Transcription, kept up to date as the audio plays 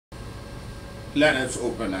Let us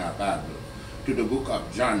open our Bible to the book of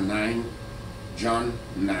John 9. John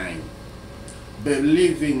 9.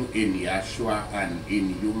 Believing in Yahshua and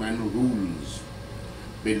in human rules.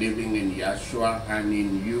 Believing in Yahshua and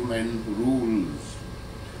in human rules.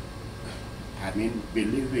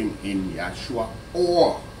 Believing in Yahshua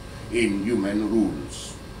or in human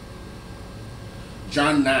rules.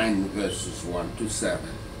 John 9 verses 1 to 7.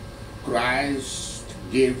 Christ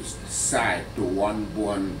gives sight to one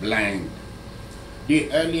born blind.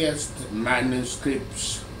 The earliest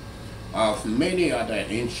manuscripts of many other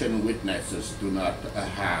ancient witnesses do not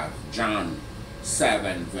have John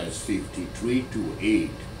 7 verse 53 to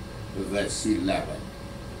 8 verse 11.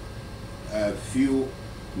 A few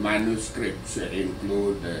manuscripts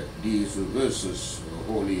include these verses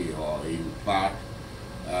wholly or in part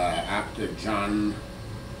after John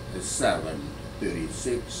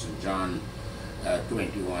 7:36, John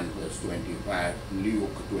 21 verse 25,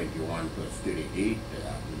 Luke 21 verse 38,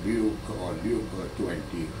 Luke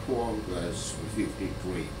 24 verse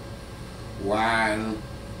 53. While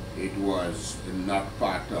it was not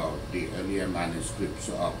part of the earlier manuscripts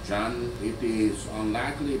of John, it is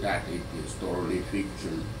unlikely that it is totally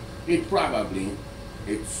fiction. It's probably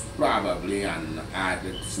an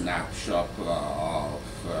added snapshot of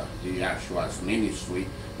Yahshua's ministry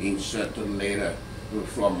inserted later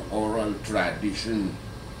from oral tradition.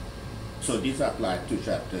 So this applies to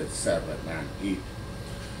chapter 7 and 8.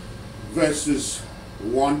 Verses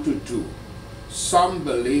 1 to 2. Some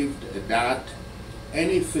believed that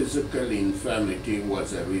any physical infirmity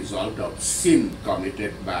was a result of sin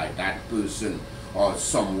committed by that person or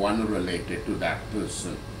someone related to that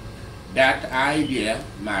person. That idea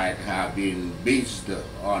might have been based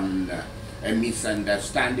on a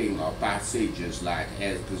misunderstanding of passages like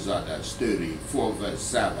Exodus 34 verse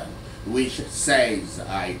 7, which says,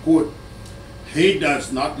 I quote, "He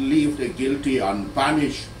does not leave the guilty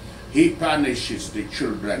unpunished. He punishes the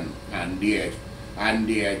children and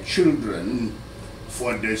their children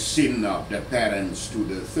for the sin of the parents to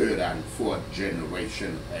the third and fourth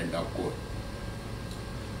generation," end of quote.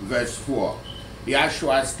 Verse 4.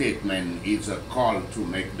 Yahshua's statement is a call to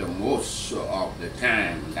make the most of the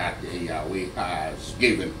time that Yahweh has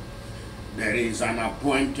given. There is an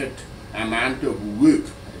appointed amount of work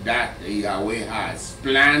that Yahweh has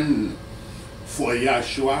planned for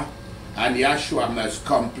Yahshua, and Yahshua must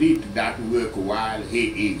complete that work while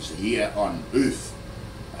he is here on earth,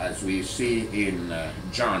 as we see in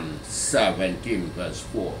John 17 verse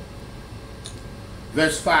 4.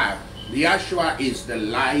 Verse 5. Yahshua is the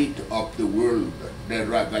light of the world, the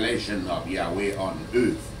revelation of Yahweh on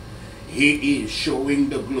earth. He is showing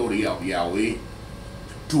the glory of Yahweh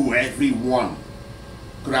to everyone.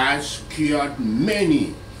 Christ cured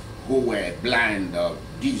many who were blind of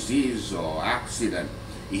disease or accident.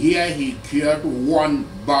 Here he cured one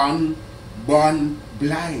born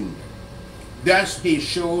blind. Thus he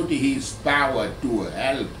showed his power to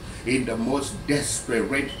help in the most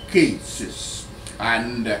desperate cases,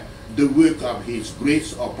 and the work of his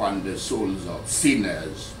grace upon the souls of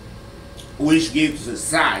sinners, which gives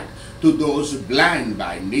sight to those blind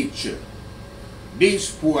by nature.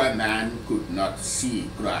 This poor man could not see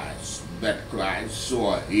Christ, but Christ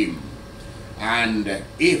saw him. And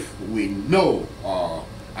if we know or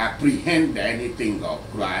apprehend anything of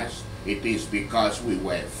Christ, it is because we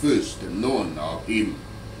were first known of him.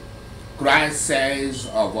 Christ says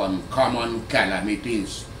of uncommon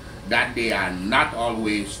calamities that they are not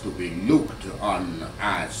always to be looked on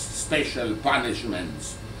as special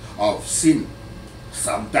punishments of sin.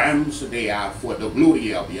 Sometimes they are for the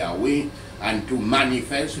glory of Yahweh and to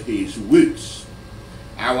manifest his works.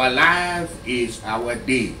 Our life is our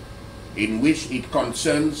day, in which it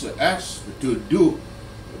concerns us to do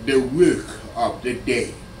the work of the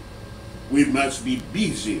day. We must be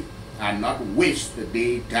busy and not waste the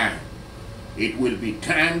daytime. It will be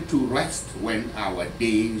time to rest when our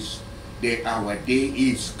day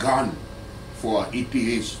is gone, for it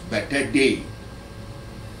is better day.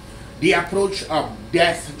 The approach of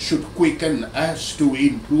death should quicken us to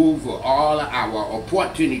improve all our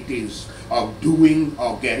opportunities of doing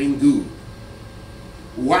or getting good.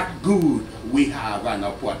 What good we have an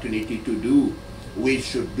opportunity to do, we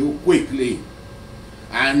should do quickly.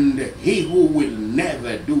 And he who will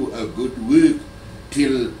never do a good work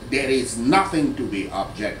till there is nothing to be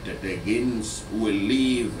objected against will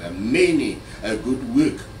leave many a good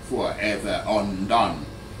work forever undone,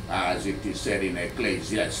 as it is said in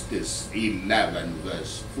Ecclesiastes 11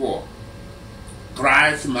 verse 4.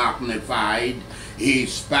 Christ magnified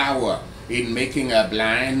his power in making a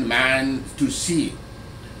blind man to see.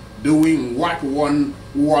 doing what one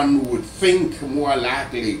would think more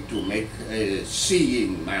likely to make a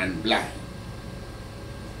seeing man blind.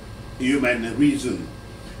 Human reason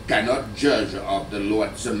cannot judge of the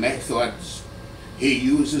Lord's methods. He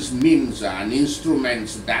uses means and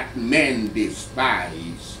instruments that men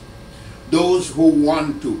despise. Those who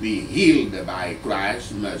want to be healed by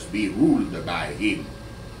Christ must be ruled by him.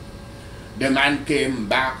 The man came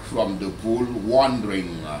back from the pool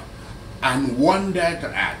wondering and wondered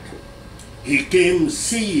at. He came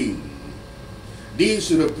seeing.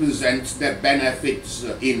 This represents the benefits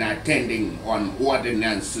in attending on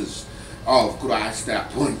ordinances of Christ's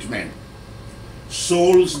appointment.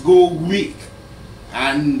 Souls go weak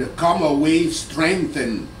and come away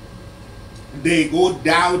strengthened. They go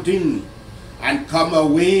doubting and come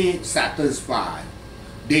away satisfied.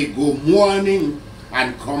 They go mourning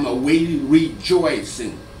and come away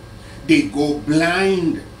rejoicing. They go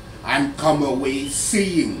blind and come away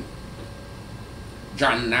seeing.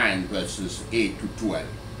 John 9 verses 8 to 12.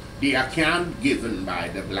 The account given by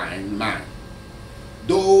the blind man.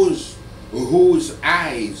 Those whose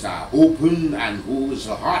eyes are open and whose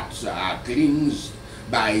hearts are cleansed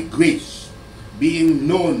by grace, being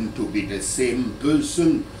known to be the same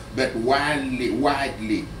person but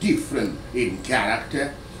widely different in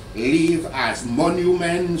character, live as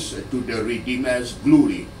monuments to the Redeemer's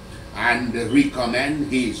glory, and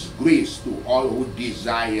recommend his grace to all who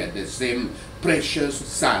desire the same precious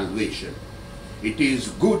salvation. It is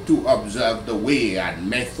good to observe the way and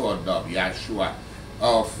method of Yahshua,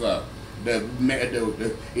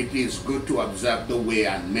 it is good to observe the way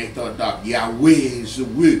and method of Yahweh's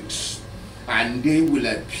works, and they will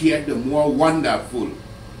appear the more wonderful.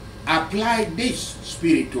 Apply this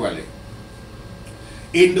spiritually.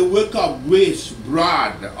 In the work of grace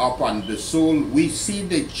brought upon the soul, we see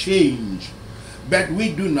the change, but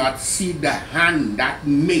we do not see the hand that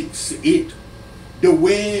makes it. The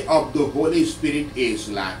way of the Holy Spirit is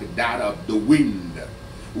like that of the wind,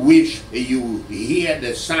 which you hear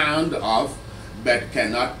the sound of, but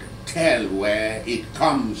cannot tell where it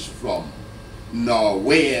comes from, nor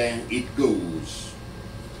where it goes.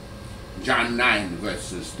 John 9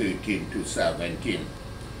 verses 13 to 17.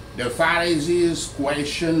 The Pharisees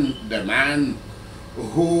questioned the man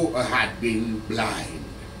who had been blind.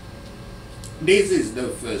 This is the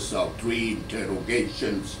first of three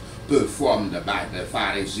interrogations performed by the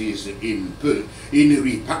Pharisees in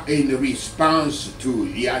response to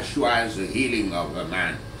Yahshua's healing of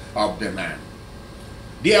the man.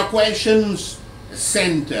 Their questions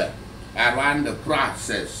center around the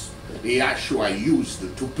process Yahshua used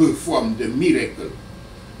to perform the miracle.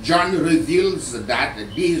 John reveals that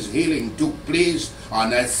this healing took place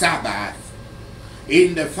on a Sabbath.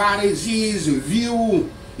 In the Pharisees' view,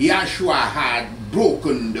 Yahshua had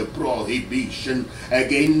broken the prohibition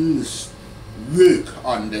against work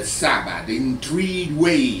on the Sabbath in three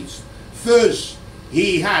ways. First,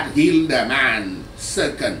 he had healed a man.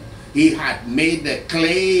 Second, he had made the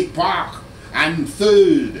clay pot. And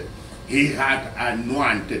third, he had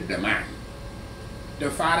anointed the man. The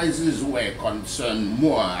Pharisees were concerned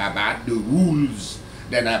more about the rules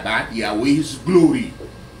than about Yahweh's glory.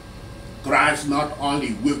 Christ not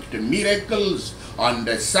only worked miracles on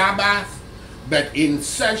the Sabbath, but in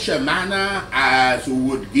such a manner as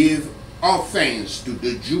would give offense to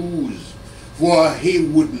the Jews, for he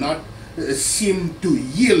would not seem to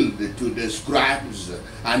yield to the scribes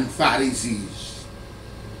and Pharisees.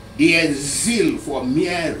 Their zeal for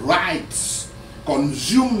mere rites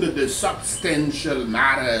consumed the substantial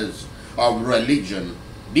matters of religion.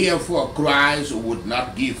 Therefore Christ would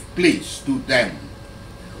not give place to them.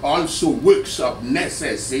 Also works of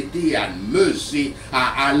necessity and mercy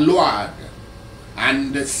are allowed,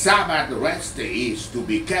 and the Sabbath rest is to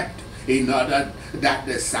be kept in order that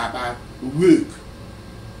the Sabbath work,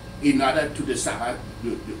 the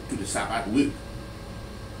Sabbath work.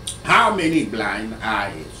 How many blind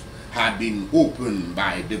eyes have been opened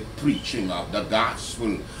by the preaching of the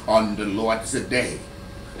gospel on the Lord's day?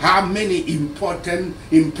 How many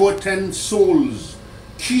important souls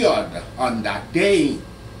cured on that day?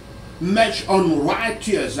 Much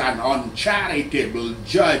unrighteous and uncharitable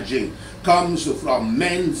judging comes from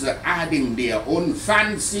men's adding their own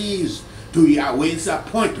fancies to Yahweh's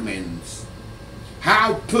appointments.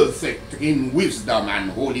 How perfect in wisdom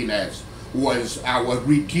and holiness was our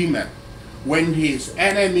Redeemer, when his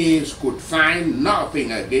enemies could find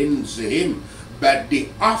nothing against him but the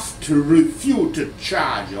oft-refuted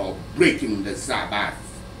charge of breaking the Sabbath.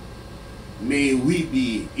 May we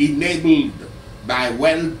be enabled by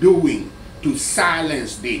well-doing to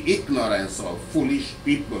silence the ignorance of foolish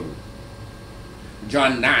people.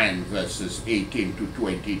 John 9 verses 18 to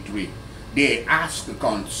 23. They ask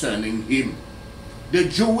concerning him. The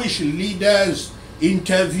Jewish leaders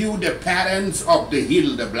interview the parents of the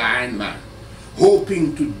healed blind man,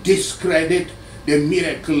 hoping to discredit the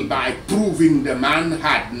miracle by proving the man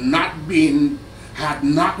had not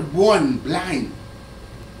born blind.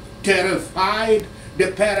 Terrified,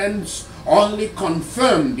 the parents only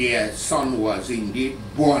confirmed their son was indeed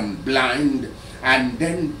born blind, and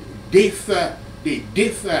then they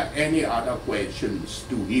defer any other questions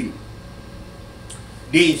to him.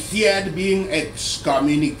 They feared being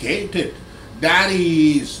excommunicated, that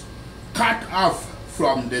is, cut off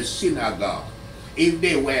from the synagogue. If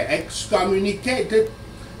they were excommunicated,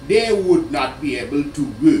 they would not be able to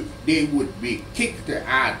work. They would be kicked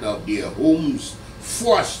out of their homes,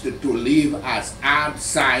 forced to live as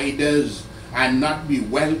outsiders, and not be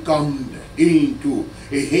welcomed into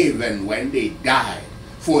heaven when they died.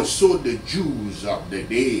 For so the Jews of the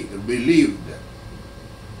day believed.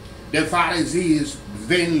 The Pharisees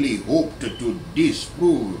vainly hoped to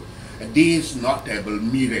disprove this notable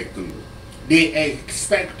miracle. They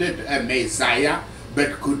expected a Messiah,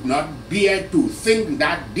 but could not bear to think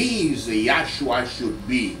that this Yahshua should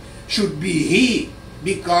be he,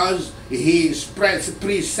 because his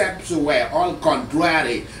precepts were all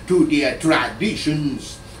contrary to their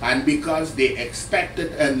traditions, and because they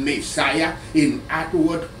expected a Messiah in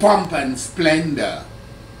outward pomp and splendor.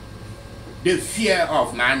 The fear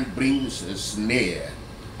of man brings a snare,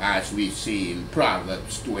 as we see in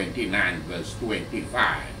Proverbs 29 verse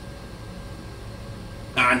 25,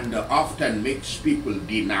 and often makes people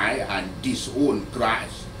deny and disown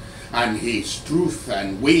Christ and his truth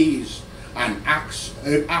and ways, and act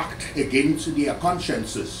against their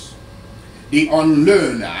consciences. The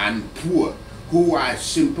unlearned and poor, who are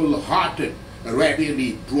simple-hearted,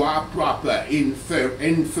 readily draw proper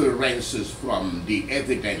inferences from the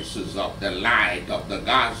evidences of the light of the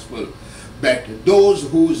gospel, but those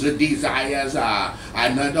whose desires are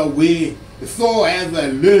another way, though ever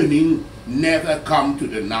learning, never come to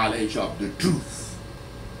the knowledge of the truth.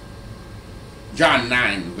 John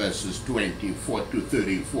 9 verses 24 to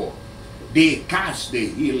 34. They cast the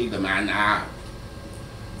healed man out.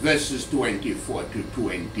 Verses 24 to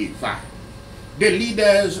 25. The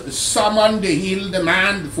leaders summoned the healed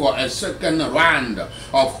man for a second round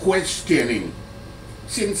of questioning.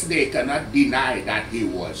 Since they cannot deny that he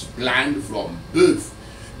was blind from birth,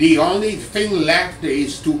 the only thing left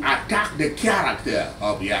is to attack the character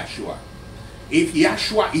of Yahshua. If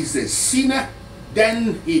Yahshua is a sinner,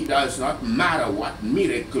 then it does not matter what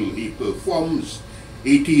miracle he performs.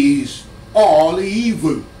 It is all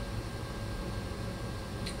evil.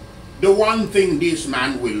 The one thing this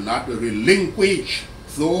man will not relinquish,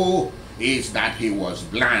 though, is that he was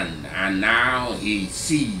blind, and now he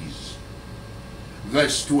sees.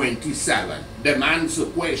 Verse 27. The man's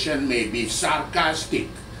question may be sarcastic.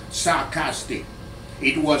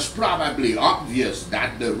 It was probably obvious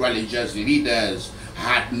that the religious leaders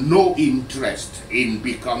had no interest in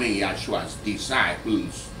becoming Yahshua's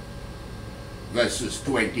disciples. Verses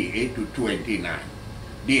 28 to 29.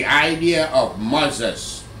 The idea of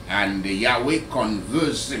Moses and Yahweh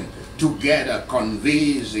conversing together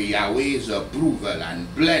conveys Yahweh's approval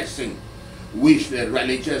and blessing, which the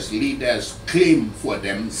religious leaders claim for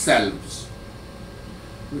themselves.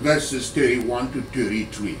 Verses 31 to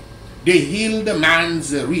 33. The healed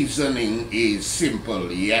man's reasoning is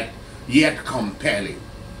simple yet compelling.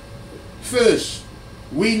 First,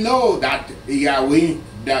 we know that Yahweh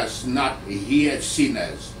does not hear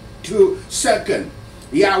sinners. Second,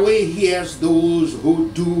 Yahweh hears those who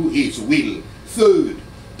do his will. Third,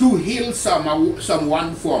 to heal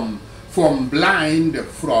someone from blind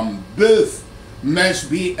from birth must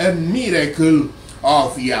be a miracle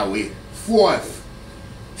of Yahweh. Fourth,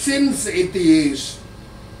 since it is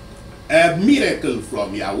a miracle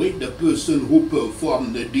from Yahweh, the person who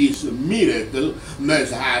performed this miracle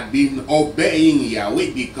must have been obeying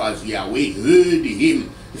Yahweh, because Yahweh heard him.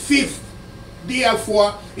 Fifth,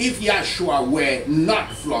 therefore, if Yahshua were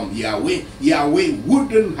not from Yahweh, Yahweh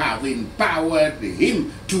wouldn't have empowered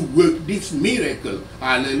him to work this miracle.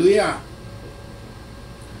 Hallelujah.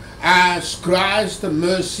 As Christ's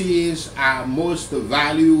mercies are most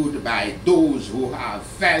valued by those who have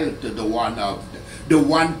felt the want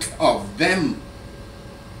of them,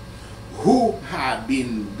 who have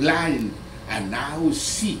been blind and now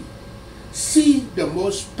see the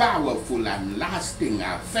most powerful and lasting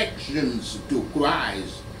affections to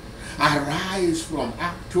Christ arise from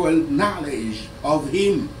actual knowledge of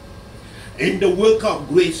him. In the work of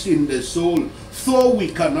grace in the soul, though we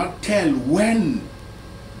cannot tell when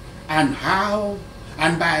and how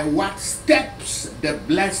and by what steps the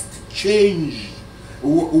blessed change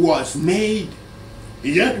was made,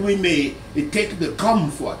 yet we may take the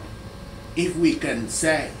comfort, if we can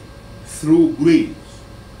say, through grace.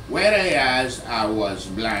 Whereas I was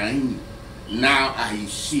blind, now I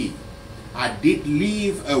see. I did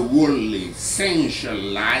live a worldly, sensual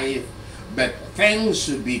life, but thanks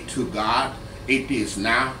be to God, it is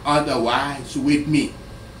now otherwise with me,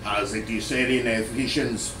 as it is said in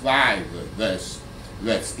Ephesians 5, verse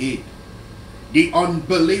 8. The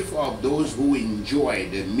unbelief of those who enjoy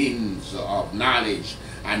the means of knowledge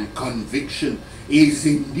and conviction is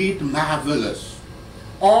indeed marvelous.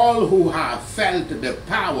 All who have felt the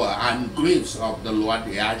power and grace of the Lord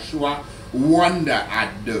Yahshua wonder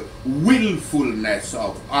at the willfulness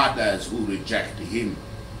of others who reject him.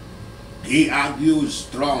 He argues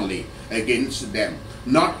strongly against them,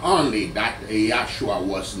 not only that Yahshua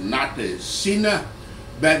was not a sinner,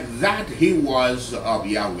 but that he was of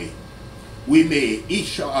Yahweh. We may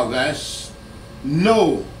each of us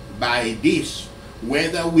know by this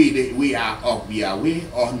whether we are of Yahweh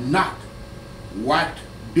or not. What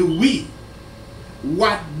do we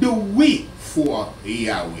for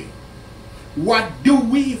Yahweh? What do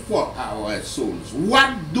we for our souls?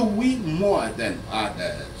 What do we more than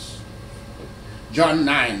others? John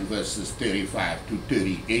 9 verses 35 to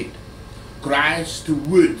 38. Christ's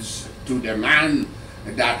words to the man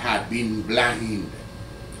that had been blind.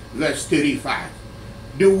 Verse 35.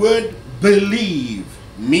 The word believe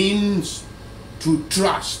means to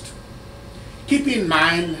trust. Keep in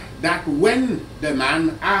mind that when the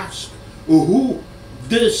man asked who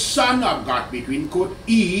the Son of God, between quote,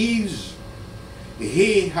 is,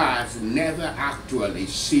 he has never actually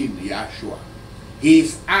seen Yahshua.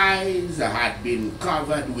 His eyes had been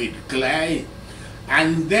covered with clay,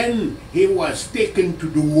 and then he was taken to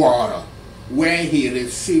the water, where he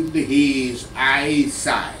received his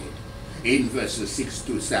eyesight, in verses 6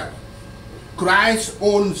 to 7. Christ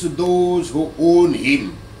owns those who own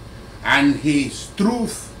him, and his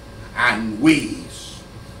truth and ways.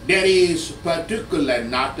 There is particular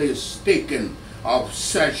notice taken of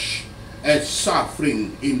such a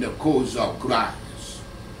suffering in the cause of Christ,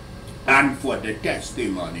 and for the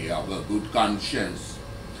testimony of a good conscience.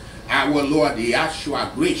 Our Lord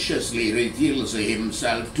Yahshua graciously reveals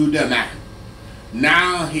himself to the man.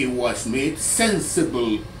 Now he was made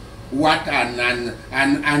sensible what an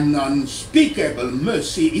unspeakable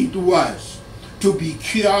mercy it was to be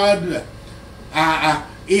cured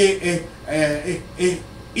if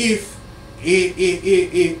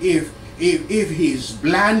his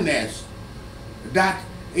blindness, that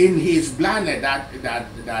in his blindness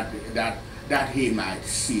that he might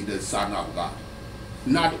see the Son of God.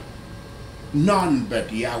 None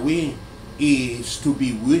but Yahweh is to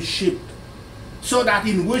be worshipped, so that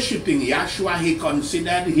in worshiping Yahshua he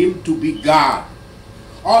considered him to be God.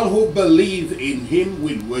 All who believe in him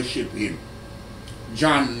will worship him.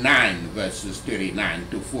 John 9 verses 39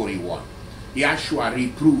 to 41. Yahshua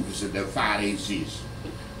reproves the Pharisees.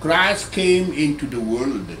 Christ came into the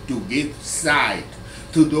world to give sight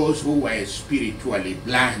to those who were spiritually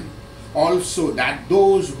blind, also that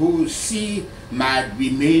those who see might be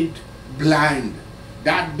made blind,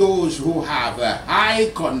 that those who have a high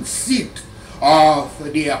conceit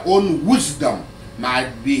of their own wisdom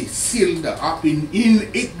might be sealed up in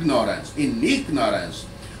ignorance. In ignorance,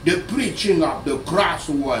 the preaching of the cross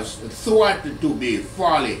was thought to be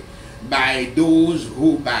folly by those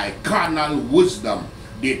who by carnal wisdom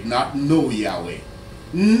did not know Yahweh.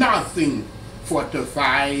 Nothing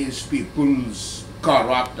fortifies people's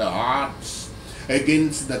corrupt hearts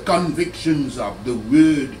against the convictions of the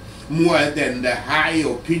word more than the high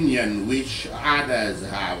opinion which others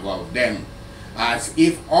have of them, as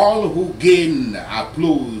if all who gain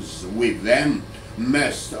applause with them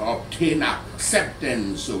must obtain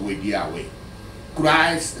acceptance with Yahweh.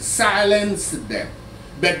 Christ silenced them,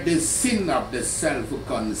 but the sin of the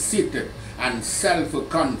self-conceited and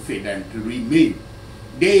self-confident remain.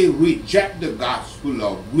 They reject the gospel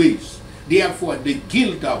of grace. Therefore, the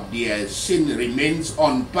guilt of their sin remains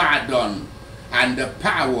unpardoned, and the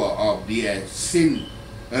power of their sin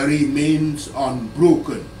remains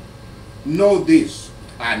unbroken. Know this,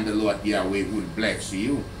 and the Lord Yahweh will bless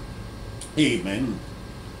you. Amen.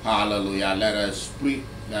 Hallelujah. Let us pray.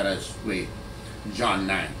 Let us pray. John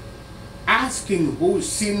 9. Asking who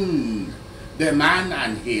sinned, the man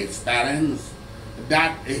and his parents,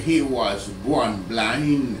 that he was born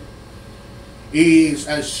blind, is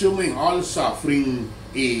assuming all suffering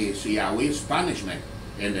is Yahweh's punishment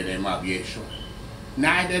in the name of Yahshua.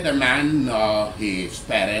 Neither the man nor his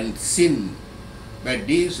parents sinned, but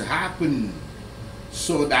this happened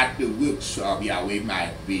so that the works of Yahweh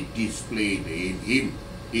might be displayed in him,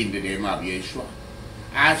 in the name of Yahshua.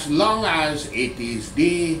 As long as it is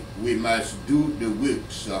day, we must do the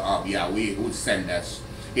works of Yahweh who sent us,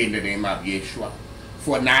 in the name of Yahshua.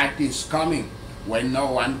 For night is coming when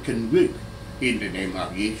no one can work, in the name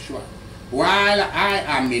of Yahshua. While I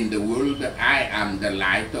am in the world, I am the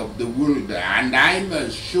light of the world, and I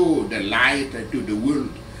must show the light to the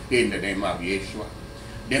world, in the name of Yahshua.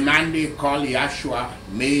 The man they call Yahshua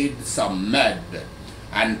made some mud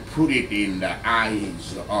and put it in the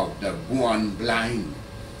eyes of the born blind.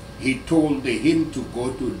 He told him to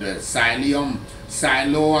go to the Siloam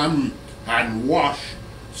and wash.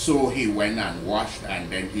 So he went and washed, and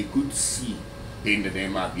then he could see, in the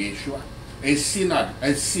name of Yahshua. A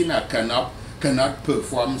sinner cannot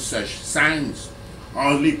perform such signs.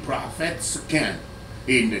 Only prophets can,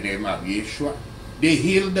 in the name of Yahshua. The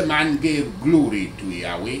healed man gave glory to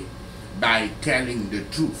Yahweh by telling the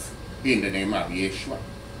truth, in the name of Yahshua.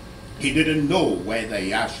 He didn't know whether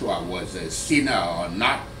Yahshua was a sinner or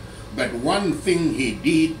not. But one thing he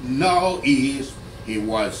did know is he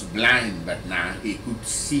was blind, but now he could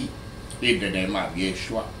see, in the name of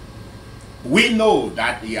Yahshua. We know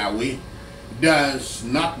that Yahweh does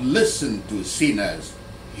not listen to sinners.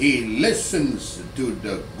 He listens to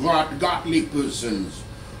the godly persons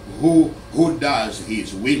who does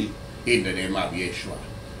his will, in the name of Yahshua.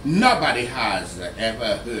 Nobody has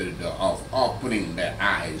ever heard of opening the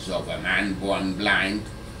eyes of a man born blind,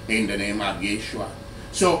 in the name of Yahshua.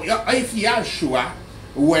 So if Yahshua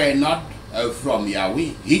were not from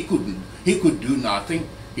Yahweh, he could do nothing,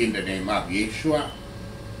 in the name of Yahshua.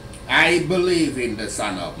 I believe in the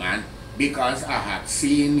Son of Man because I have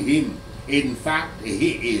seen him. In fact,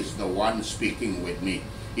 he is the one speaking with me,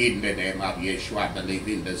 in the name of Yahshua. I believe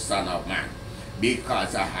in the Son of Man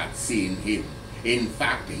because I have seen him. In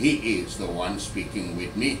fact, he is the one speaking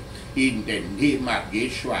with me. In the name of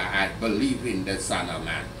Yahshua, I believe in the Son of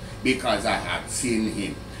Man because I have seen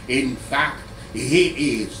him. In fact,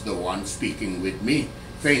 he is the one speaking with me.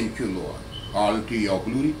 Thank you, Lord. All to your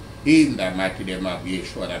glory. In the mighty name of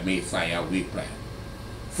Yahshua, the Messiah, we pray.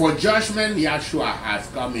 For judgment, Yahshua has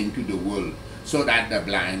come into the world so that the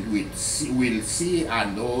blind will see,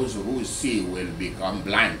 and those who see will become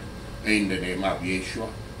blind, in the name of Yahshua.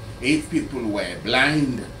 If people were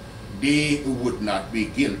blind, they would not be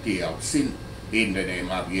guilty of sin, in the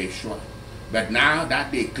name of Yahshua. But now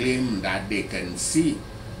that they claim that they can see,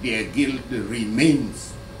 their guilt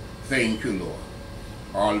remains. Thank you, Lord.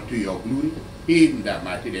 All to your glory. In the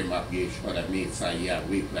mighty name of Yahshua, the Messiah,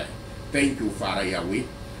 we pray. Thank you, Father Yahweh,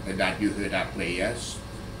 that you heard our prayers.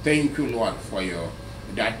 Thank you, Lord, for your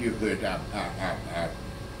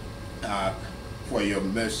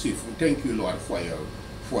mercy. Thank you, Lord, for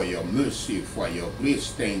your mercy, for your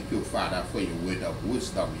grace. Thank you, Father, for your word of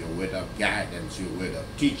wisdom, your word of guidance, your word of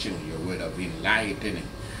teaching, your word of enlightening,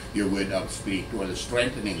 your word of spiritual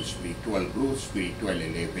strengthening, spiritual growth, spiritual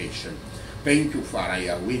elevation. Thank you, Father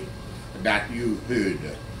Yahweh, that you heard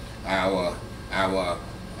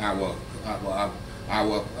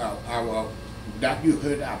that you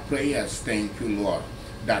heard our prayers. Thank you, Lord,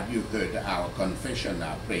 that you heard our confession,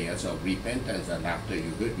 our prayers of repentance, and after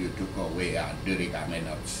you heard, you took away our dirty garment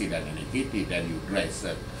of sin and iniquity, then you dressed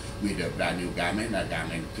us with a brand new garment, a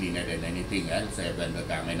garment cleaner than anything else, even the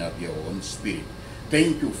garment of your own spirit.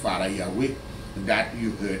 Thank you, Father Yahweh, that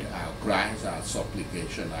you heard our cries, our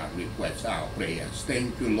supplication, our requests, our prayers.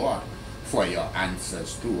 Thank you, Lord, for your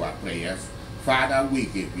answers to our prayers. Father, we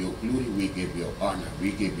give you glory, we give you honor,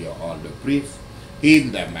 we give you all the praise.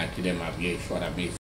 In the mighty name of Yahshua,